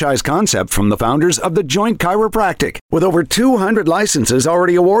newest franchise concept from the founders of The Joint Chiropractic. With over 200 licenses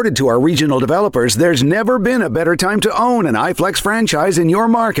already awarded to our regional developers, there's never been a better time to own an iFlex franchise in your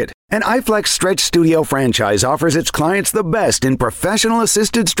market. An iFlex Stretch Studio franchise offers its clients the best in professional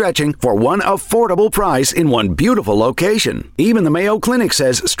assisted stretching for one affordable price in one beautiful location. Even the Mayo Clinic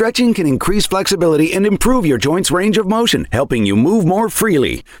says stretching can increase flexibility and improve your joints' range of motion, helping you move more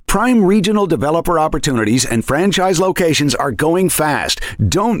freely. Prime regional developer opportunities and franchise locations are going fast.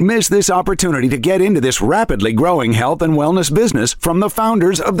 Don't miss this opportunity to get into this rapidly growing health and wellness business from the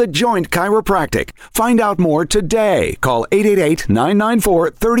founders of The Joint Chiropractic. Find out more today. Call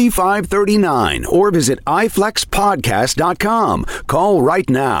 888-994-3539 or visit iflexpodcast.com. Call right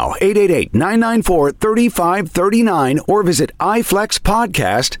now, 888-994-3539 or visit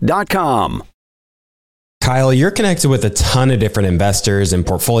iflexpodcast.com. Kyle, you're connected with a ton of different investors and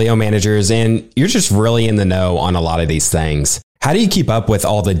portfolio managers, and you're just really in the know on a lot of these things. How do you keep up with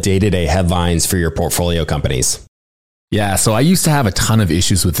all the day-to-day headlines for your portfolio companies? Yeah, so I used to have a ton of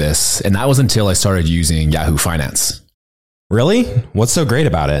issues with this, and that was until I started using Yahoo Finance. Really? What's so great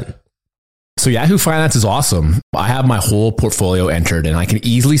about it? So Yahoo Finance is awesome. I have my whole portfolio entered, and I can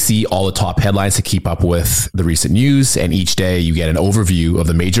easily see all the top headlines to keep up with the recent news. And each day you get an overview of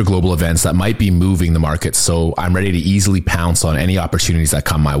the major global events that might be moving the market. So I'm ready to easily pounce on any opportunities that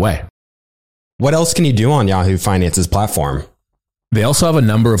come my way. What else can you do on Yahoo Finance's platform? They also have a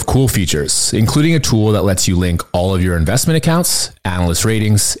number of cool features, including a tool that lets you link all of your investment accounts, analyst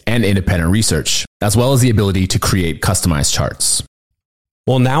ratings, and independent research, as well as the ability to create customized charts.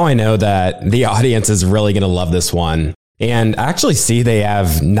 Well, now I know that the audience is really going to love this one. And actually see they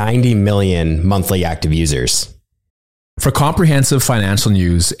have 90 million monthly active users. For comprehensive financial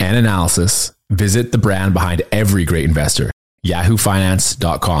news and analysis, visit the brand behind every great investor,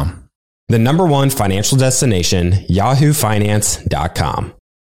 yahoofinance.com. The number one financial destination, yahoofinance.com.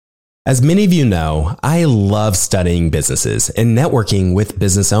 As many of you know, I love studying businesses and networking with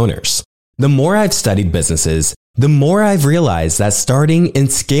business owners. The more I've studied businesses, the more I've realized that starting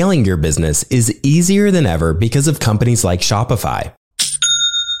and scaling your business is easier than ever because of companies like Shopify.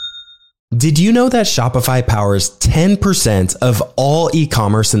 Did you know that Shopify powers 10% of all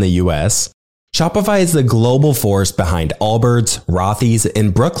e-commerce in the US? Shopify is the global force behind Allbirds, Rothy's,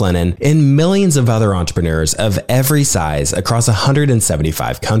 and Brooklinen, and millions of other entrepreneurs of every size across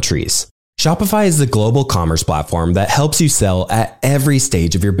 175 countries. Shopify is the global commerce platform that helps you sell at every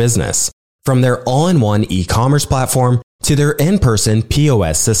stage of your business, from their all-in-one e-commerce platform to their in-person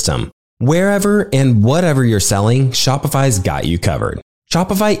POS system. Wherever and whatever you're selling, Shopify's got you covered.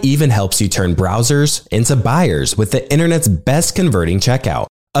 Shopify even helps you turn browsers into buyers with the internet's best converting checkout,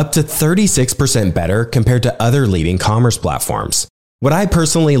 up to 36% better compared to other leading commerce platforms. What I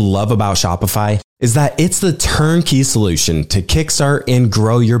personally love about Shopify is that it's the turnkey solution to kickstart and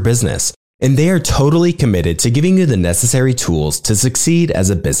grow your business, and they are totally committed to giving you the necessary tools to succeed as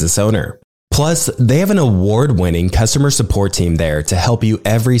a business owner. Plus, they have an award-winning customer support team there to help you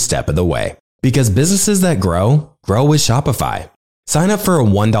every step of the way. Because businesses that grow with Shopify. Sign up for a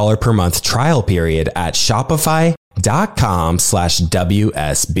 $1 per month trial period at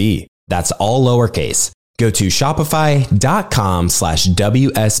shopify.com/WSB. That's all lowercase. Go to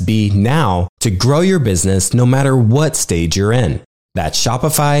shopify.com/WSB now to grow your business no matter what stage you're in. That's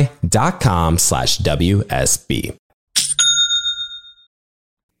shopify.com/WSB.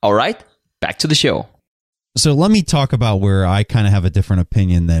 All right, back to the show. So let me talk about where I kind of have a different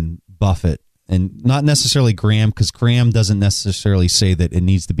opinion than Buffett. And not necessarily Graham, because Graham doesn't necessarily say that it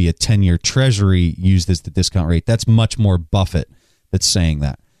needs to be a 10-year treasury used as the discount rate. That's much more Buffett that's saying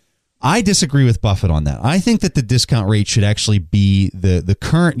that. I disagree with Buffett on that. I think that the discount rate should actually be the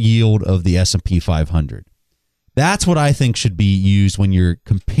current yield of the S&P 500. That's what I think should be used when you're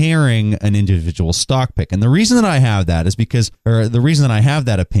comparing an individual stock pick. And the reason that I have that is because, or the reason that I have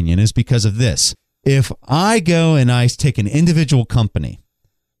that opinion is because of this. If I go and I take an individual company,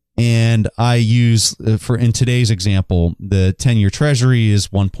 and I use, in today's example, the 10-year treasury is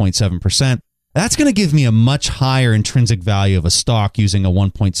 1.7%. That's going to give me a much higher intrinsic value of a stock using a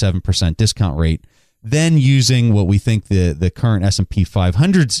 1.7% discount rate than using what we think the current S&P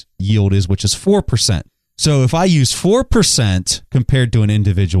 500's yield is, which is 4%. So if I use 4% compared to an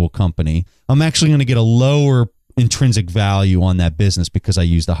individual company, I'm actually going to get a lower intrinsic value on that business because I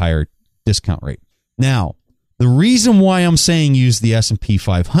used a higher discount rate. Now, the reason why I'm saying use the S&P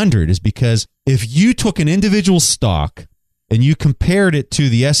 500 is because if you took an individual stock and you compared it to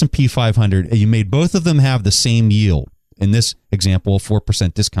the S&P 500 and you made both of them have the same yield, in this example, a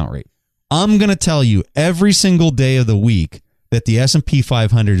 4% discount rate, I'm going to tell you every single day of the week that the S&P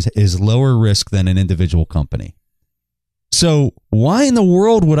 500 is lower risk than an individual company. So why in the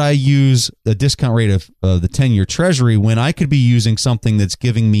world would I use a discount rate of the 10-year treasury when I could be using something that's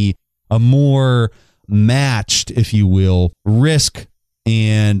giving me a more matched, if you will, risk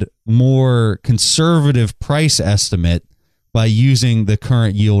and more conservative price estimate by using the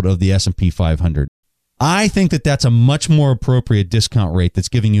current yield of the S&P 500. I think that that's a much more appropriate discount rate that's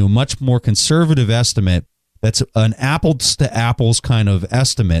giving you a much more conservative estimate. That's an apples to apples kind of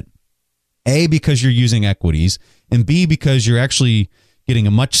estimate. A, because you're using equities, and B, because you're actually getting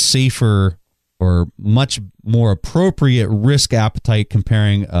a much safer or much more appropriate risk appetite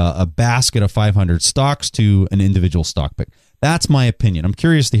comparing a basket of 500 stocks to an individual stock pick. That's my opinion. I'm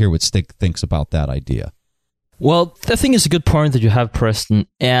curious to hear what Stick thinks about that idea. Well, I think it's a good point that you have, Preston.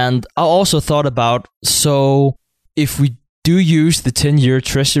 And I also thought about, so if we do use the 10-year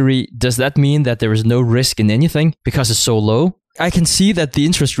treasury, does that mean that there is no risk in anything because it's so low? I can see that the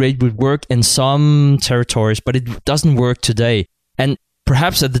interest rate would work in some territories, but it doesn't work today. And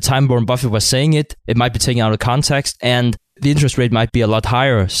perhaps at the time Warren Buffett was saying it, it might be taken out of context and the interest rate might be a lot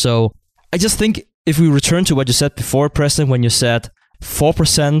higher. So I just think if we return to what you said before, Preston, when you said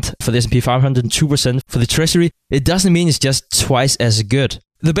 4% for the S&P 500 and 2% for the treasury, it doesn't mean it's just twice as good.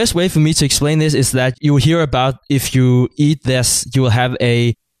 The best way for me to explain this is that you will hear about if you eat this, you will have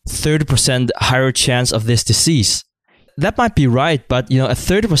a 30% higher chance of this disease. That might be right, but a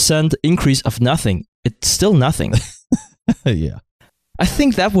 30% increase of nothing, it's still nothing. Yeah. I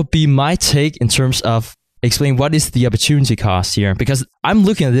think that would be my take in terms of explaining what is the opportunity cost here, because I'm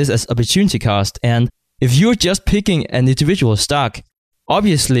looking at this as opportunity cost. And if you're just picking an individual stock,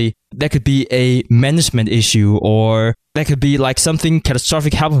 obviously there could be a management issue or there could be like something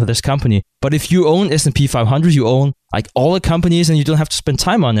catastrophic happen with this company. But if you own S&P 500, you own like all the companies, and you don't have to spend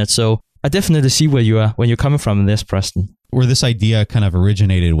time on it. So I definitely see where you're coming from in this, Preston. Where this idea kind of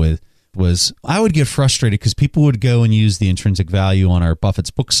originated with was I would get frustrated because people would go and use the intrinsic value on our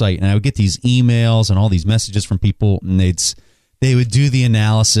Buffett's book site, and I would get these emails and all these messages from people, and they would do the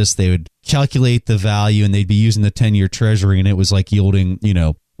analysis, they would calculate the value, and they'd be using the 10-year treasury, and it was like yielding,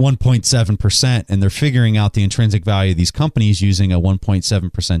 1.7%, and they're figuring out the intrinsic value of these companies using a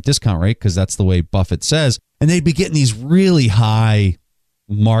 1.7% discount rate because that's the way Buffett says, and they'd be getting these really high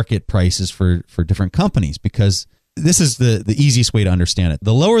market prices for different companies because this is the easiest way to understand it.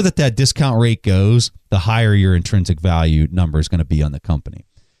 The lower that discount rate goes, the higher your intrinsic value number is going to be on the company.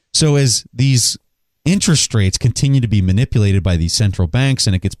 So as these interest rates continue to be manipulated by these central banks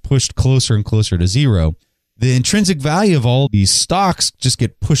and it gets pushed closer and closer to zero, the intrinsic value of all these stocks just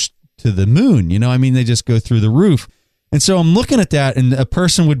get pushed to the moon. They just go through the roof. And so I'm looking at that, and a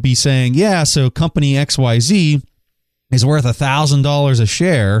person would be saying, yeah, so company XYZ is worth $1,000 a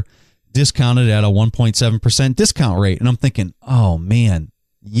share, discounted at a 1.7% discount rate. And I'm thinking, oh man,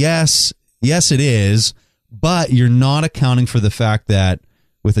 yes, it is, but you're not accounting for the fact that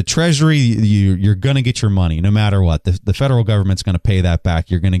with a treasury, you're going to get your money no matter what. The federal government's going to pay that back.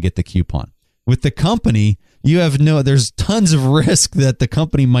 You're going to get the coupon. With the company, there's tons of risk that the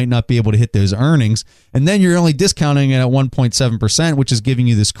company might not be able to hit those earnings. And then you're only discounting it at 1.7%, which is giving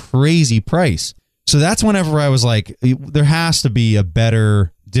you this crazy price. So that's whenever I was like, there has to be a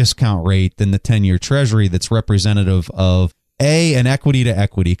better discount rate than the 10-year treasury that's representative of an equity to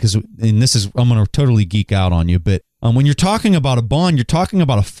equity. I'm going to totally geek out on you, but when you're talking about a bond, you're talking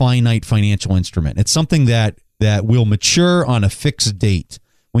about a finite financial instrument. It's something that will mature on a fixed date.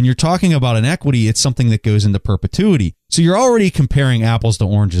 When you're talking about an equity, it's something that goes into perpetuity. So you're already comparing apples to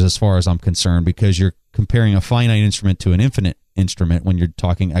oranges as far as I'm concerned, because you're comparing a finite instrument to an infinite instrument when you're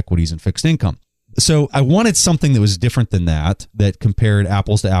talking equities and fixed income. So I wanted something that was different than that compared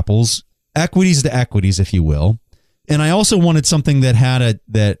apples to apples, equities to equities, if you will. And I also wanted something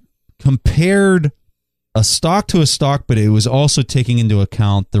that compared a stock to a stock, but it was also taking into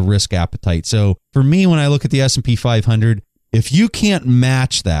account the risk appetite. So for me, when I look at the S&P 500, if you can't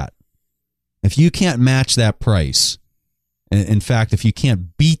match that price, in fact, if you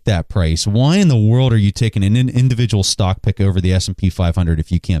can't beat that price, why in the world are you taking an individual stock pick over the S&P 500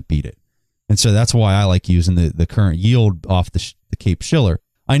 if you can't beat it? And so that's why I like using the current yield off the Cape-Shiller.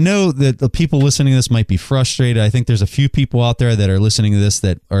 I know that the people listening to this might be frustrated. I think there's a few people out there that are listening to this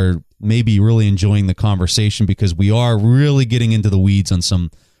that are maybe really enjoying the conversation because we are really getting into the weeds on some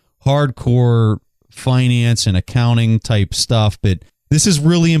hardcore finance and accounting type stuff. But this is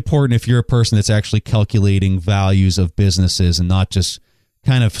really important if you're a person that's actually calculating values of businesses and not just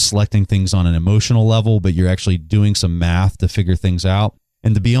kind of selecting things on an emotional level, but you're actually doing some math to figure things out.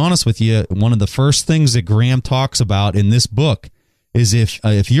 And to be honest with you, one of the first things that Graham talks about in this book is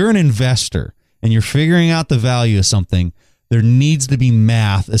if you're an investor and you're figuring out the value of something, there needs to be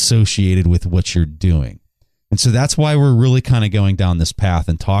math associated with what you're doing. And so that's why we're really kind of going down this path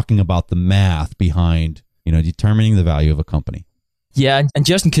and talking about the math behind, determining the value of a company. Yeah, and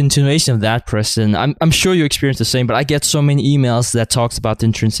just in continuation of that, Preston, I'm sure you experience the same, but I get so many emails that talks about the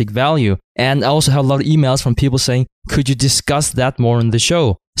intrinsic value. And I also have a lot of emails from people saying, could you discuss that more on the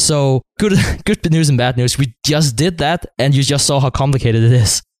show? So good news and bad news. We just did that, and you just saw how complicated it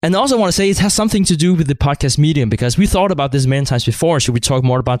is. And I also want to say it has something to do with the podcast medium, because we thought about this many times before. Should we talk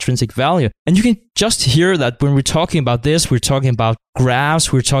more about intrinsic value? And you can just hear that when we're talking about this, we're talking about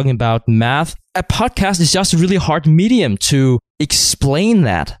graphs, we're talking about math. A podcast is just a really hard medium to explain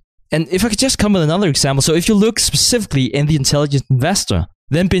that. And if I could just come with another example. So if you look specifically in The Intelligent Investor,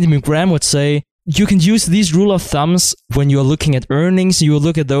 then Benjamin Graham would say, you can use these rule of thumbs when you're looking at earnings. You will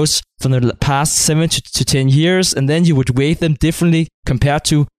look at those from the past 7 to 10 years, and then you would weight them differently compared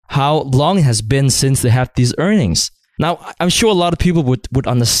to how long it has been since they had these earnings. Now, I'm sure a lot of people would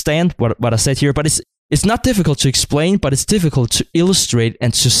understand what I said here, but it's not difficult to explain, but it's difficult to illustrate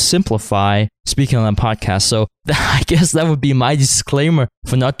and to simplify speaking on a podcast. So I guess that would be my disclaimer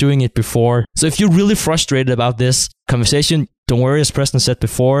for not doing it before. So if you're really frustrated about this conversation, don't worry, as Preston said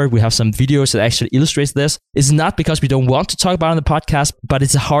before, we have some videos that actually illustrates this. It's not because we don't want to talk about it on the podcast, but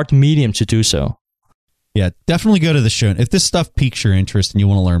it's a hard medium to do so. Yeah, definitely go to the show. If this stuff piques your interest and you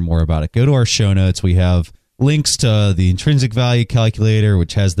want to learn more about it, go to our show notes. We have links to the intrinsic value calculator,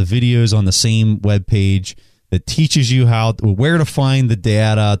 which has the videos on the same webpage that teaches you where to find the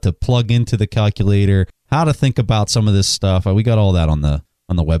data to plug into the calculator, how to think about some of this stuff. We got all that on the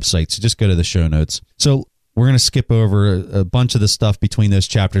website, so just go to the show notes. So we're going to skip over a bunch of the stuff between those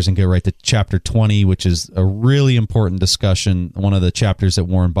chapters and go right to chapter 20, which is a really important discussion. One of the chapters that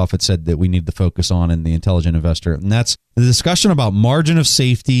Warren Buffett said that we need to focus on in The Intelligent Investor. And that's the discussion about margin of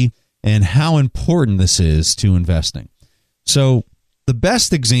safety and how important this is to investing. So the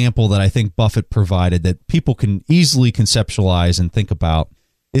best example that I think Buffett provided that people can easily conceptualize and think about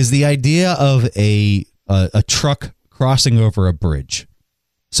is the idea of a truck crossing over a bridge.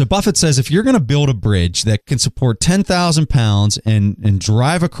 So Buffett says if you're going to build a bridge that can support 10,000 pounds and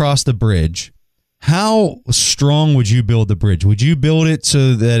drive across the bridge, how strong would you build the bridge? Would you build it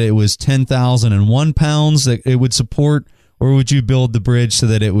so that it was 10,001 pounds that it would support, or would you build the bridge so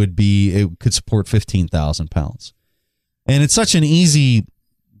that it could support 15,000 pounds? And it's such an easy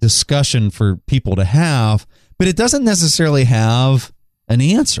discussion for people to have, but it doesn't necessarily have an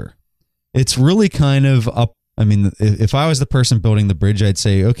answer. It's really kind of up. I mean, if I was the person building the bridge, I'd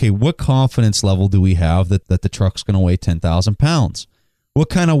say, okay, what confidence level do we have that the truck's going to weigh 10,000 pounds? What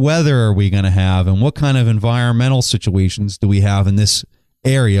kind of weather are we going to have? And what kind of environmental situations do we have in this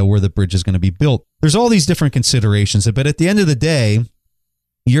area where the bridge is going to be built? There's all these different considerations, but at the end of the day,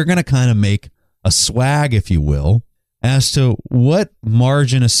 you're going to kind of make a swag, if you will, as to what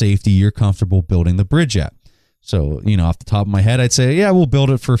margin of safety you're comfortable building the bridge at. So, off the top of my head, I'd say, yeah, we'll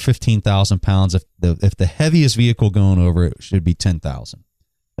build it for 15,000 pounds. If the heaviest vehicle going over it should be 10,000.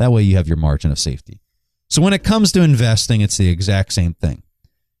 That way you have your margin of safety. So when it comes to investing, it's the exact same thing.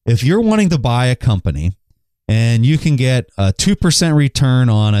 If you're wanting to buy a company and you can get a 2% return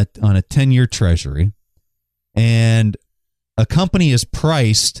on a 10-year treasury, and a company is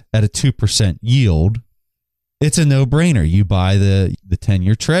priced at a 2% yield, it's a no-brainer. You buy the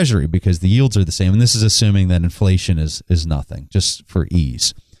 10-year treasury because the yields are the same. And this is assuming that inflation is nothing, just for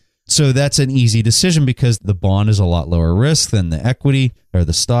ease. So that's an easy decision because the bond is a lot lower risk than the equity or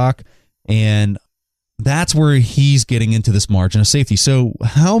the stock. And that's where he's getting into this margin of safety. So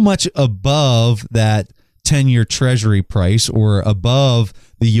how much above that 10-year treasury price or above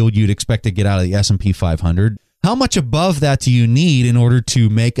the yield you'd expect to get out of the S&P 500, how much above that do you need in order to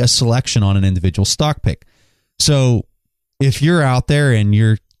make a selection on an individual stock pick? So if you're out there and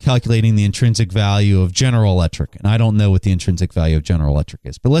you're calculating the intrinsic value of General Electric, and I don't know what the intrinsic value of General Electric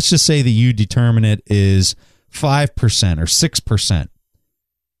is, but let's just say that you determine it is 5% or 6%.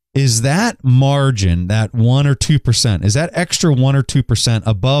 Is that margin, that 1 or 2%, is that extra 1 or 2%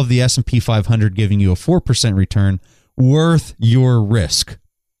 above the S&P 500 giving you a 4% return worth your risk?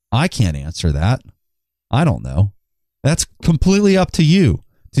 I can't answer that. I don't know. That's completely up to you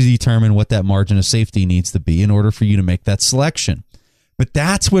to determine what that margin of safety needs to be in order for you to make that selection. But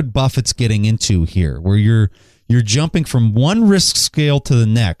that's what Buffett's getting into here, where you're jumping from one risk scale to the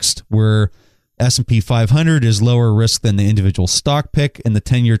next, where S&P 500 is lower risk than the individual stock pick, and the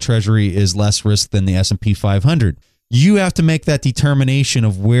 10-year treasury is less risk than the S&P 500. You have to make that determination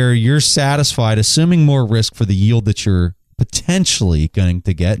of where you're satisfied, assuming more risk for the yield that you're potentially going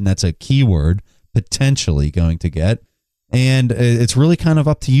to get, and that's a key word, potentially going to get. And it's really kind of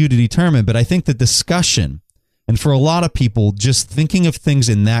up to you to determine. But I think the discussion, and for a lot of people, just thinking of things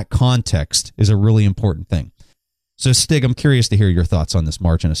in that context is a really important thing. So, Stig, I'm curious to hear your thoughts on this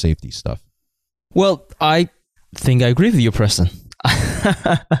margin of safety stuff. Well, I think I agree with you, Preston.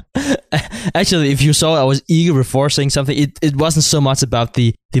 Actually, if you saw, I was eager before saying something. It wasn't so much about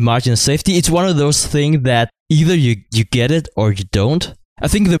the margin of safety. It's one of those things that either you get it or you don't. I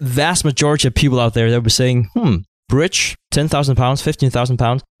think the vast majority of people out there, they'll be saying, bridge, 10,000 pounds, 15,000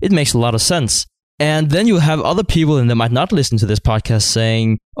 pounds, it makes a lot of sense. And then you have other people, and they might not listen to this podcast,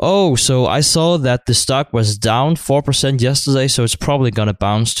 saying, oh, so I saw that the stock was down 4% yesterday, so it's probably going to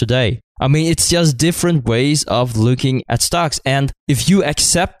bounce today. I mean, it's just different ways of looking at stocks. And if you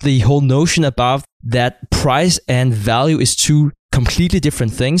accept the whole notion about that price and value is two completely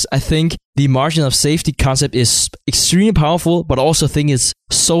different things, I think the margin of safety concept is extremely powerful, but also think it's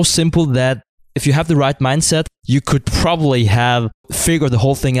so simple that if you have the right mindset, you could probably have figured the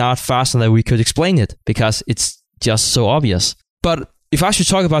whole thing out faster than we could explain it, because it's just so obvious. But if I should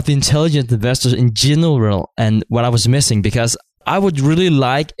talk about the intelligent investors in general and what I was missing, because I would really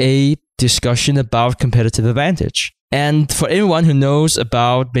like a discussion about competitive advantage. And for anyone who knows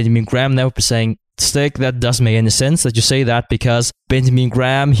about Benjamin Graham, they would be saying, Stig, that doesn't make any sense that you say that, because Benjamin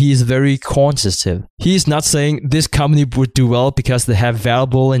Graham, he is very quantitative. He's not saying this company would do well because they have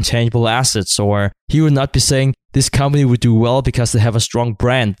valuable intangible assets, or he would not be saying this company would do well because they have a strong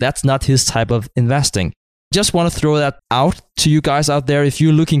brand. That's not his type of investing. Just want to throw that out to you guys out there. If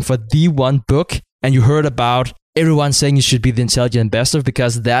you're looking for the one book and you heard about everyone saying you should be the intelligent investor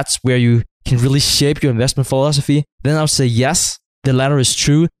because that's where you can really shape your investment philosophy, then I'll say yes, the latter is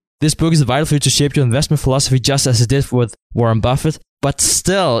true. This book is vital for you to shape your investment philosophy just as it did with Warren Buffett. But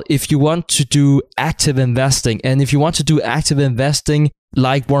still, if you want to do active investing, and if you want to do active investing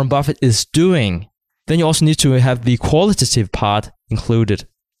like Warren Buffett is doing, then you also need to have the qualitative part included.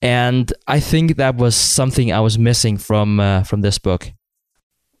 And I think that was something I was missing from this book.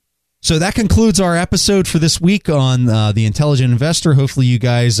 So that concludes our episode for this week on The Intelligent Investor. Hopefully you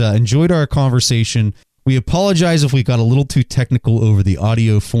guys enjoyed our conversation. We apologize if we got a little too technical over the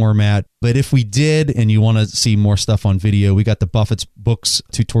audio format, but if we did and you want to see more stuff on video, we got the Buffett's Books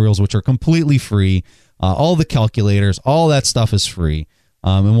tutorials, which are completely free. All the calculators, all that stuff is free.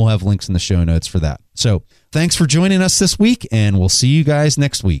 And we'll have links in the show notes for that. So thanks for joining us this week, and we'll see you guys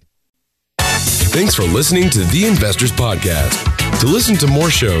next week. Thanks for listening to The Investors Podcast. To listen to more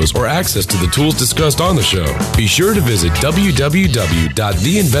shows or access to the tools discussed on the show, be sure to visit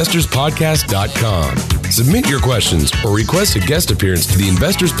www.theinvestorspodcast.com. Submit your questions or request a guest appearance to The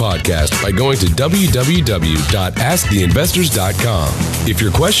Investors Podcast by going to www.asktheinvestors.com. If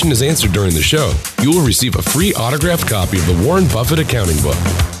your question is answered during the show, you will receive a free autographed copy of the Warren Buffett Accounting Book.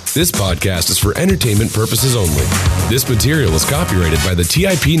 This podcast is for entertainment purposes only. This material is copyrighted by the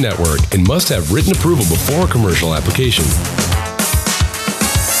TIP Network and must have written approval before commercial application.